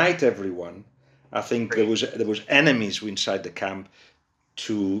unite everyone. I think there was enemies inside the camp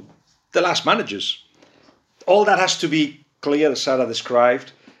to the last managers. All that has to be clear, as Sarah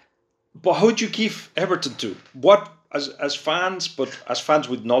described. But who do you give Everton to? What, as fans, but as fans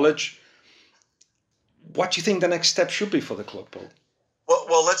with knowledge, what do you think the next step should be for the club, Paul?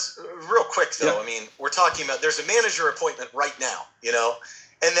 Well, let's real quick though. Yeah. I mean, we're talking about there's a manager appointment right now,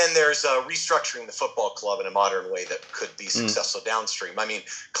 and then there's restructuring the football club in a modern way that could be successful downstream. I mean,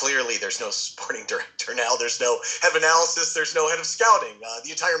 clearly there's no sporting director now. There's no head of analysis. There's no head of scouting.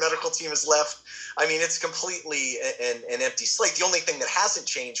 The entire medical team is left. I mean, it's completely an empty slate. The only thing that hasn't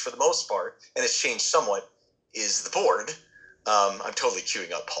changed for the most part, and it's changed somewhat, is the board. I'm totally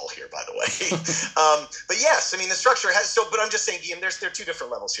queuing up Paul here, by the way. But yes, I mean, the structure has but I'm just saying, Guillaume, there are two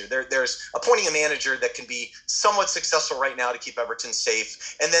different levels here. There's appointing a manager that can be somewhat successful right now to keep Everton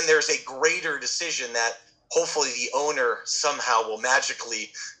safe. And then there's a greater decision that hopefully the owner somehow will magically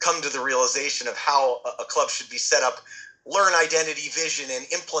come to the realization of how a club should be set up, learn identity, vision, and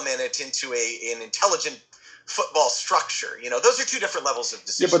implement it into an intelligent football structure. Those are two different levels of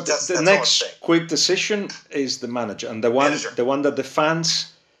decision. Yeah, but that's the next quick decision is the manager, and the one that the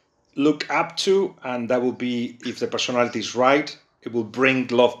fans look up to, and that will be, if the personality is right, it will bring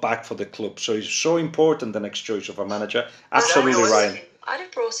love back for the club. So it's so important, the next choice of a manager. Absolutely, Ryan. I'd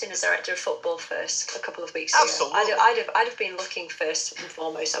have brought in as director of football first a couple of weeks ago. I'd have been looking first and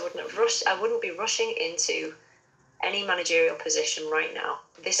foremost. I wouldn't be rushing into any managerial position right now.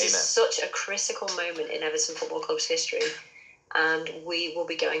 This is such a critical moment in Everton Football Club's history, and we will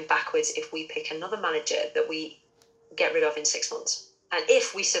be going backwards if we pick another manager that we get rid of in 6 months. And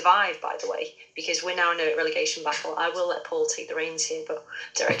if we survive, by the way, because we're now in a relegation battle, I will let Paul take the reins here, but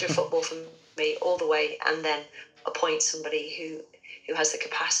director of football for me all the way, and then appoint somebody who has the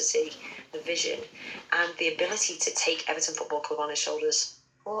capacity, the vision, and the ability to take Everton Football Club on his shoulders.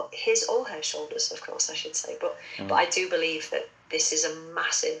 Or his or her shoulders, of course, I should say. But I do believe that this is a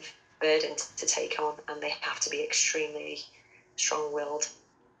massive burden to take on, and they have to be extremely strong-willed.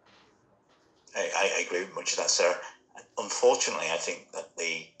 I agree with much of that, Sarah. Unfortunately, I think that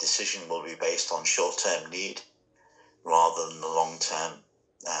the decision will be based on short-term need rather than the long-term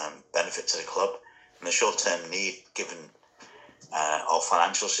benefit to the club. And the short-term need, given our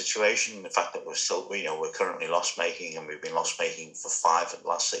financial situation, the fact that we're currently loss-making, and we've been loss-making for 5 of the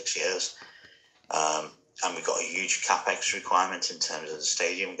last 6 years, and we've got a huge capex requirement in terms of the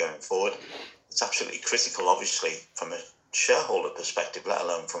stadium going forward. It's absolutely critical, obviously, from a shareholder perspective, let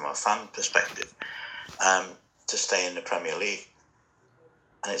alone from a fan perspective, to stay in the Premier League.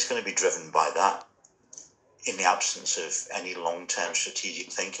 And it's going to be driven by that, in the absence of any long-term strategic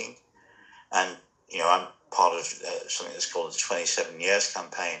thinking. And I'm part of something that's called the 27 Years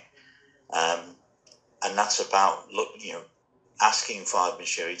campaign. And that's about, asking Fahad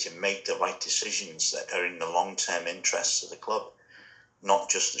Bashiri to make the right decisions that are in the long-term interests of the club, not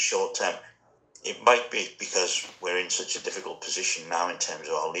just the short-term. It might be because we're in such a difficult position now in terms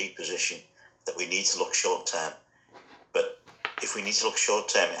of our league position that we need to look short-term. But if we need to look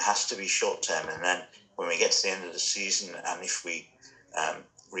short-term, it has to be short-term. And then when we get to the end of the season, and if we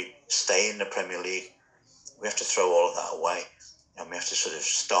stay in the Premier League, we have to throw all of that away, and we have to sort of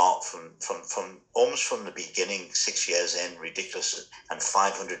start from almost from the beginning, 6 years in, ridiculous, and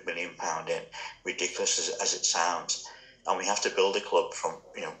 £500 million in, ridiculous as it sounds. And we have to build a club from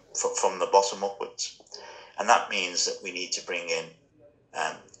the bottom upwards, and that means that we need to bring in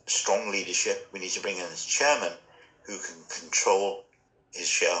strong leadership. We need to bring in a chairman who can control his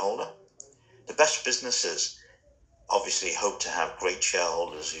shareholder. The best businesses obviously hope to have great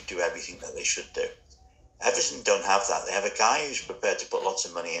shareholders who do everything that they should do. Everton don't have that. They have a guy who's prepared to put lots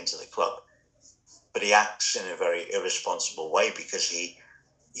of money into the club, but he acts in a very irresponsible way because he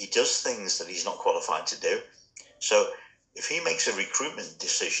he does things that he's not qualified to do. So if he makes a recruitment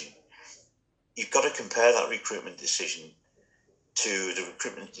decision, you've got to compare that recruitment decision to the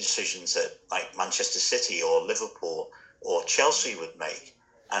recruitment decisions that like Manchester City or Liverpool or Chelsea would make,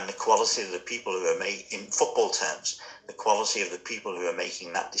 and the quality of the people who are making, in football terms, the quality of the people who are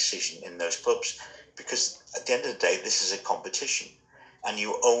making that decision in those clubs. Because at the end of the day, this is a competition, and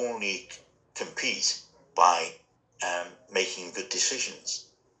you only compete by making good decisions.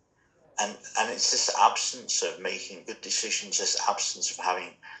 And it's this absence of making good decisions, this absence of having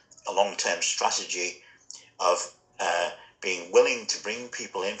a long-term strategy, of being willing to bring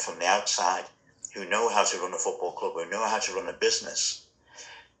people in from the outside who know how to run a football club, who know how to run a business.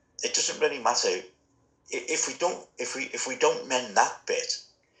 It doesn't really matter if we don't mend that bit.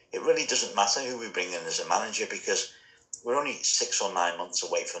 It really doesn't matter who we bring in as a manager, because we're only 6 or 9 months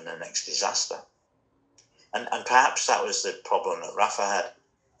away from the next disaster. And perhaps that was the problem that Rafa had,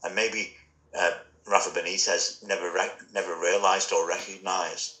 and maybe Rafa Benitez never realised or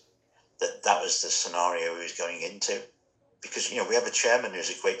recognised that was the scenario he was going into. Because we have a chairman who's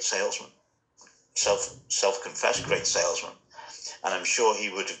a great salesman, self-confessed great salesman, and I'm sure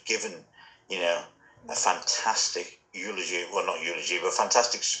he would have given a fantastic eulogy, well, not eulogy, but a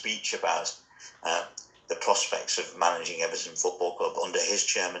fantastic speech about the prospects of managing Everton Football Club under his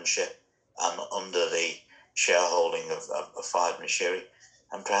chairmanship and under the shareholding of Fahd Moshiri.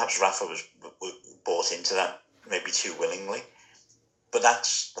 And perhaps Rafa was bought into that, maybe too willingly. But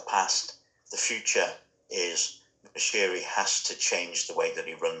that's the past. The future is Moshiri has to change the way that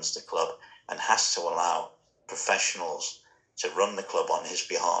he runs the club, and has to allow professionals to run the club on his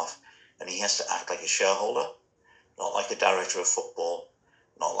behalf. And he has to act like a shareholder, not like a director of football,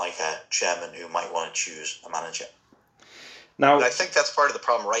 not like a chairman who might want to choose a manager. Now, and I think that's part of the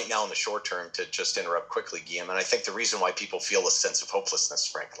problem right now in the short term, to just interrupt quickly, Guillaume. And I think the reason why people feel a sense of hopelessness,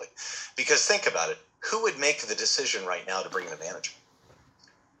 frankly, because think about it. Who would make the decision right now to bring in a manager?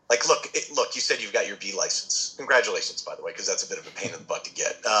 Like, look, you said you've got your B license. Congratulations, by the way, because that's a bit of a pain in the butt to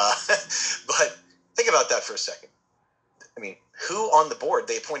get. But think about that for a second. I mean, who on the board?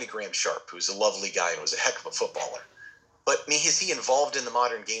 They appointed Graham Sharp, who's a lovely guy and was a heck of a footballer. But I mean, is he involved in the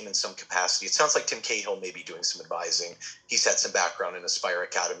modern game in some capacity? It sounds like Tim Cahill may be doing some advising. He's had some background in Aspire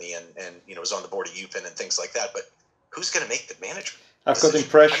Academy and was on the board of UPenn and things like that. But who's going to make the management I've got the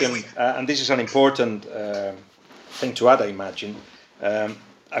impression, and this is an important thing to add, I imagine.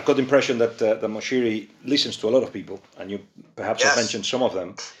 I've got the impression that Moshiri listens to a lot of people, and you perhaps have mentioned some of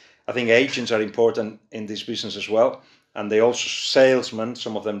them. I think agents are important in this business as well, and they also salesmen,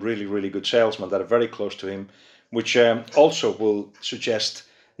 some of them really, really good salesmen that are very close to him, which also will suggest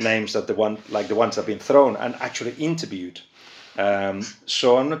names that the ones that have been thrown and actually interviewed.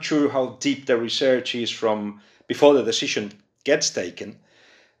 So I'm not sure how deep the research is from before the decision gets taken.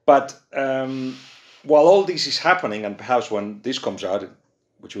 But while all this is happening, and perhaps when this comes out,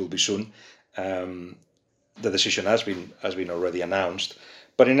 which will be soon, the decision has been already announced.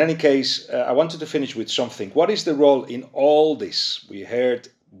 But in any case, I wanted to finish with something. What is the role in all this? We heard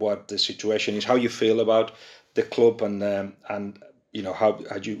what the situation is, how you feel about the club, and how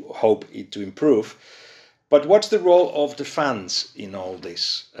you hope it to improve. But what's the role of the fans in all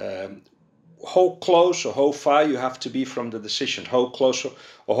this? How close or how far you have to be from the decision? How close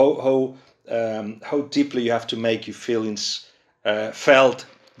or how deeply you have to make your feelings felt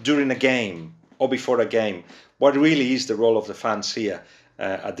during a game or before a game? What really is the role of the fans here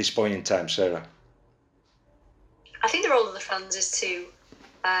at this point in time, Sarah? I think the role of the fans is to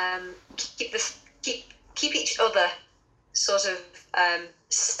keep each other sort of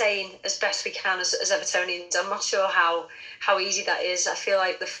sane as best we can as Evertonians. I'm not sure how easy that is. I feel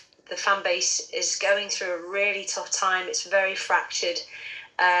like the fan base is going through a really tough time. It's very fractured.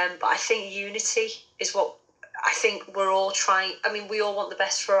 But I think unity is what I think we're all trying. I mean, we all want the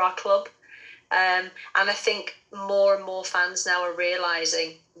best for our club. And I think more and more fans now are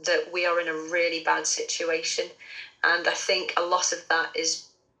realising that we are in a really bad situation. And I think a lot of that is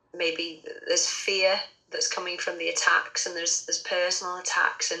maybe there's fear that's coming from the attacks, and there's personal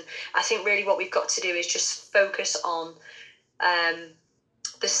attacks. And I think really what we've got to do is just focus on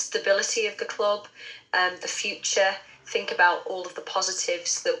the stability of the club, the future, think about all of the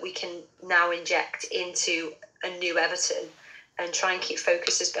positives that we can now inject into a new Everton, and try and keep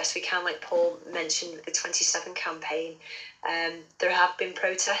focused as best we can, like Paul mentioned with the 27 campaign. There have been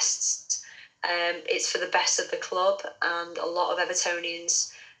protests. It's for the best of the club, and a lot of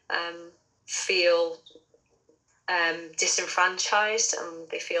Evertonians feel disenfranchised, and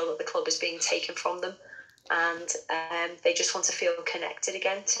they feel that the club is being taken from them, and they just want to feel connected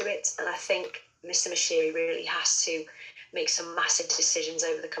again to it. And I think Mr. Moshiri really has to make some massive decisions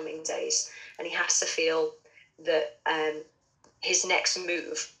over the coming days, and he has to feel that his next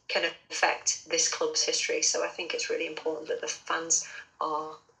move can affect this club's history. So I think it's really important that the fans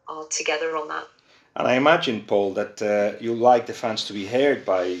are together on that. And I imagine, Paul, that you like the fans to be heard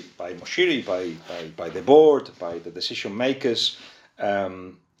by Moshiri, by the board, by the decision makers.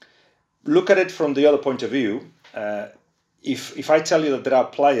 Look at it from the other point of view. If I tell you that there are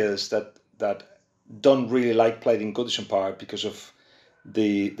players that don't really like playing in Goodison Park because of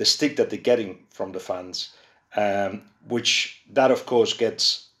the stick that they're getting from the fans, which that of course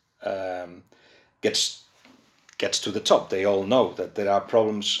gets to the top. They all know that there are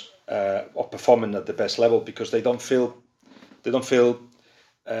problems of performing at the best level because they don't feel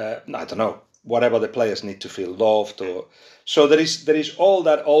I don't know, whatever the players need to feel loved, or so there is all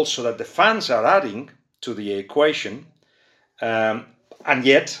that also that the fans are adding to the equation, and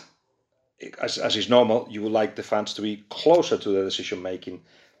yet, as is normal, you would like the fans to be closer to the decision making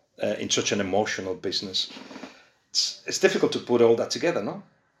in such an emotional business. It's difficult to put all that together, no?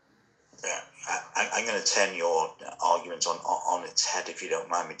 Yeah, I'm going to turn your argument on its head, if you don't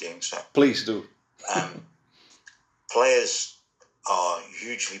mind me doing so. Please do. Players are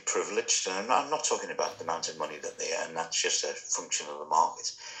hugely privileged, and I'm not talking about the amount of money that they earn. That's just a function of the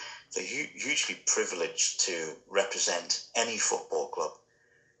market. They're hugely privileged to represent any football club.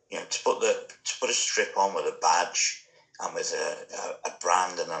 You know, to put a strip on with a badge and with a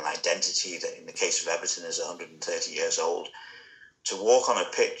brand and an identity that, in the case of Everton, is 130 years old. To walk on a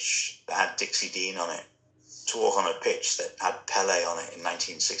pitch that had Dixie Dean on it, to walk on a pitch that had Pele on it in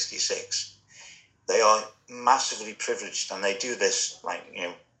 1966. They are massively privileged, and they do this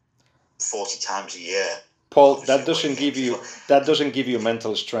 40 times a year. Paul, that doesn't give you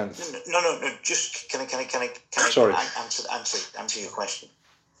mental strength. No. Just can I Sorry. answer your question?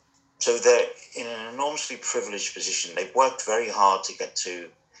 So they're in an enormously privileged position. They've worked very hard to get to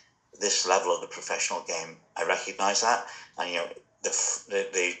this level of the professional game. I recognise that, and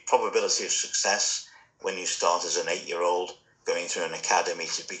the probability of success when you start as an 8-year-old going through an academy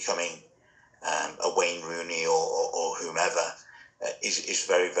to becoming a Wayne Rooney or whomever is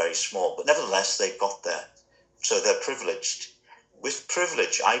very, very small. But nevertheless, they've got there. So they're privileged. With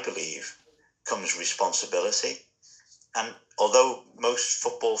privilege, I believe, comes responsibility. And although most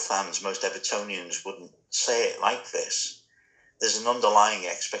football fans, most Evertonians wouldn't say it like this, there's an underlying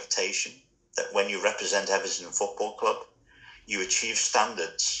expectation that when you represent Everton Football Club, you achieve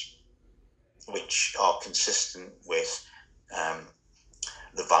standards which are consistent with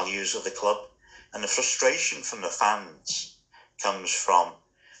the values of the club. And the frustration from the fans comes from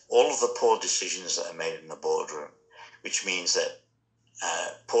all of the poor decisions that are made in the boardroom, which means that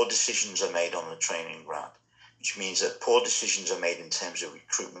poor decisions are made on the training ground, which means that poor decisions are made in terms of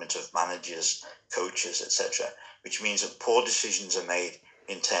recruitment of managers, coaches, etc., which means that poor decisions are made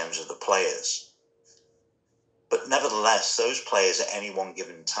in terms of the players. But nevertheless, those players at any one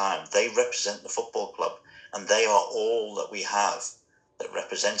given time, they represent the football club, and they are all that we have that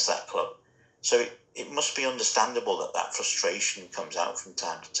represents that club. So it must be understandable that frustration comes out from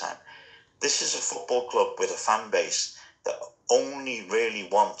time to time. This is a football club with a fan base that only really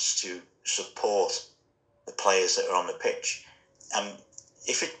wants to support the players that are on the pitch. And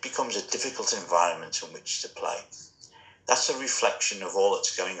if it becomes a difficult environment in which to play, that's a reflection of all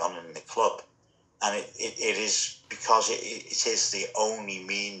that's going on in the club. And it is because it is the only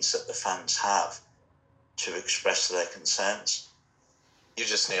means that the fans have to express their concerns. You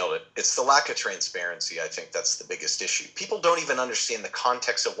just nailed it. It's the lack of transparency. I think that's the biggest issue. People don't even understand the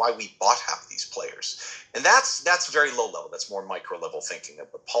context of why we bought half these players. And that's very low level. That's more micro level thinking of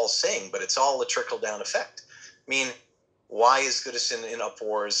what Paul's saying, but it's all a trickle down effect. I mean, why is Goodison in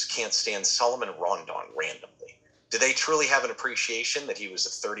uproars, can't stand Solomon Rondon randomly? Do they truly have an appreciation that he was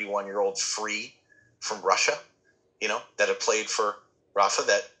a 31-year-old free from Russia, that had played for Rafa,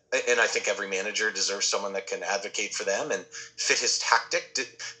 and I think every manager deserves someone that can advocate for them and fit his tactic.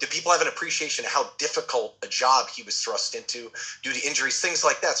 Do people have an appreciation of how difficult a job he was thrust into due to injuries, things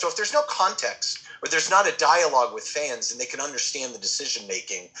like that? So if there's no context or there's not a dialogue with fans and they can understand the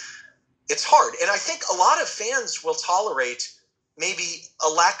decision-making, it's hard. And I think a lot of fans will tolerate maybe a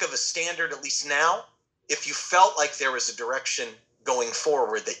lack of a standard, at least now, if you felt like there was a direction going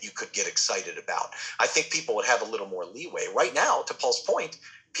forward that you could get excited about. I think people would have a little more leeway. Right now, to Paul's point,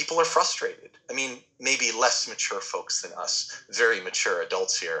 people are frustrated. I mean, maybe less mature folks than us, very mature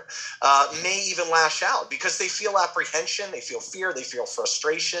adults here, may even lash out because they feel apprehension, they feel fear, they feel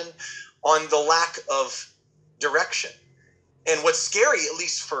frustration on the lack of direction. And what's scary, at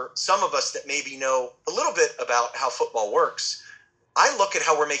least for some of us that maybe know a little bit about how football works, I look at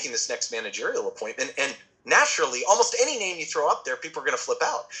how we're making this next managerial appointment, and naturally, almost any name you throw up there, people are going to flip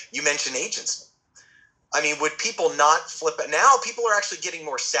out. You mentioned agents. I mean, would people not flip out? Now people are actually getting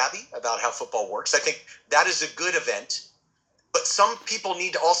more savvy about how football works. I think that is a good event. But some people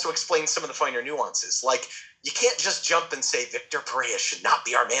need to also explain some of the finer nuances. Like, you can't just jump and say Victor Perea should not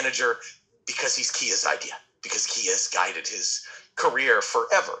be our manager because he's Kia's idea, because Kia has guided his career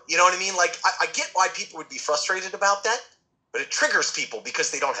forever. You know what I mean? Like, I get why people would be frustrated about that, but it triggers people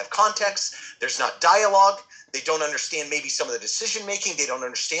because they don't have context. There's not dialogue. They don't understand maybe some of the decision-making. They don't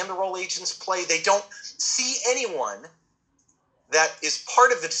understand the role agents play. They don't see anyone that is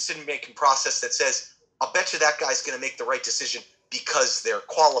part of the decision-making process that says, I'll bet you that guy's going to make the right decision because they're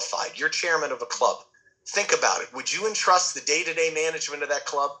qualified. You're chairman of a club. Think about it. Would you entrust the day-to-day management of that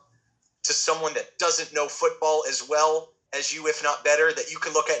club to someone that doesn't know football as well as you, if not better, that you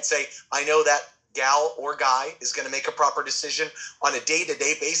can look at and say, I know that gal or guy is going to make a proper decision on a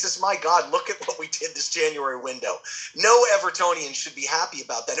day-to-day basis? My God, look at what we did this January window. No Evertonian should be happy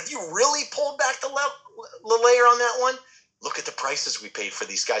about that. If you really pulled back the layer on that one, look at the prices we paid for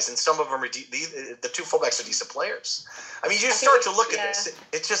these guys, and some of them are the two fullbacks are decent players. I mean, you start to look at this.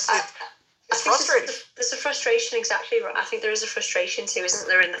 It's just it's frustrating. There's a frustration, exactly right. I think there is a frustration too, isn't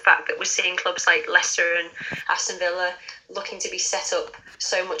there, in the fact that we're seeing clubs like Leicester and Aston Villa looking to be set up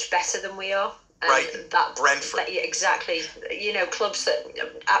so much better than we are. Right, Brentford. Yeah, exactly. You know, clubs that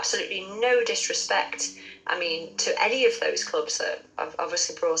absolutely no disrespect, I mean, to any of those clubs that I've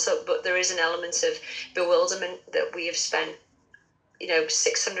obviously brought up, but there is an element of bewilderment that we have spent,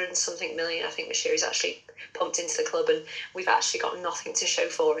 600 and something million, I think Mashiri's actually pumped into the club, and we've actually got nothing to show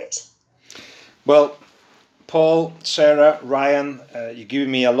for it. Well, Paul, Sarah, Ryan, you're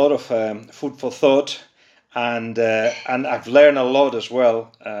giving me a lot of food for thought. And I've learned a lot as well.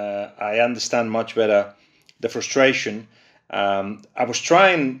 I understand much better the frustration. I was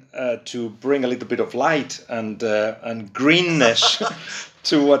trying to bring a little bit of light and greenness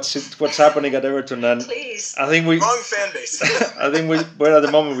to what's happening at Everton. And please, I think wrong fan base. I think we're at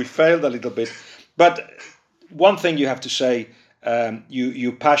the moment we failed a little bit. But one thing you have to say,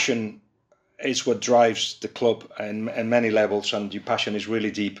 your passion is what drives the club in many levels, and your passion is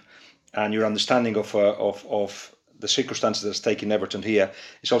really deep. And your understanding of the circumstances that's taking Everton here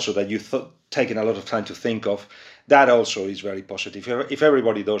is also that you've taken a lot of time to think of. That also is very positive. If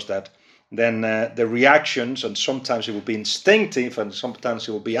everybody does that, then the reactions, and sometimes it will be instinctive, and sometimes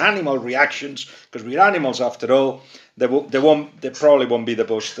it will be animal reactions, because we're animals after all. They probably won't be the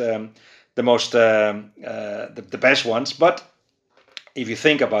best ones. But if you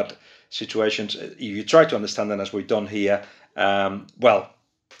think about situations, if you try to understand them as we've done here,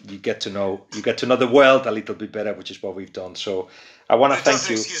 you get to know the world a little bit better, which is what we've done. So I want to thank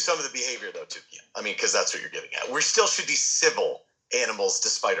you. It doesn't excuse some of the behavior, though, too. Yeah. I mean, because that's what you're getting at. We still should be civil animals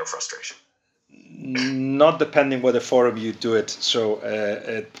despite our frustration. Not depending whether forum you do it. So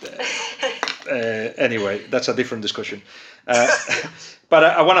anyway, that's a different discussion. But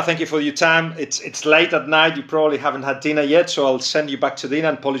I want to thank you for your time. It's late at night. You probably haven't had dinner yet, so I'll send you back to dinner,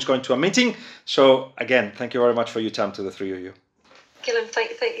 and Paul is going to a meeting. So again, thank you very much for your time to the three of you. Gillian,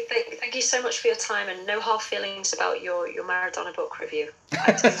 thank you so much for your time, and no hard feelings about your Maradona book review.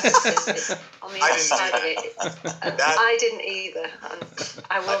 I didn't either, and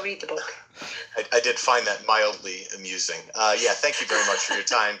I will read the book. I did find that mildly amusing. Thank you very much for your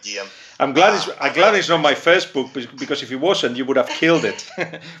time, Guillaume. I'm glad it's not my first book, because if it wasn't, you would have killed it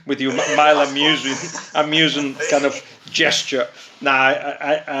with your mild amusing kind of gesture.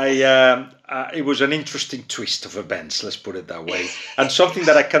 It was an interesting twist of events, let's put it that way, and something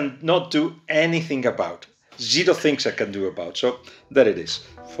that I cannot do anything about. Zero things I can do about. So there it is,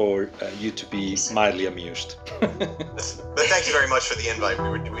 for you to be mildly amused. But thank you very much for the invite.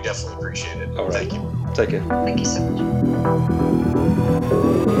 We definitely appreciate it. All right. Thank you. Take care. Thank you so much.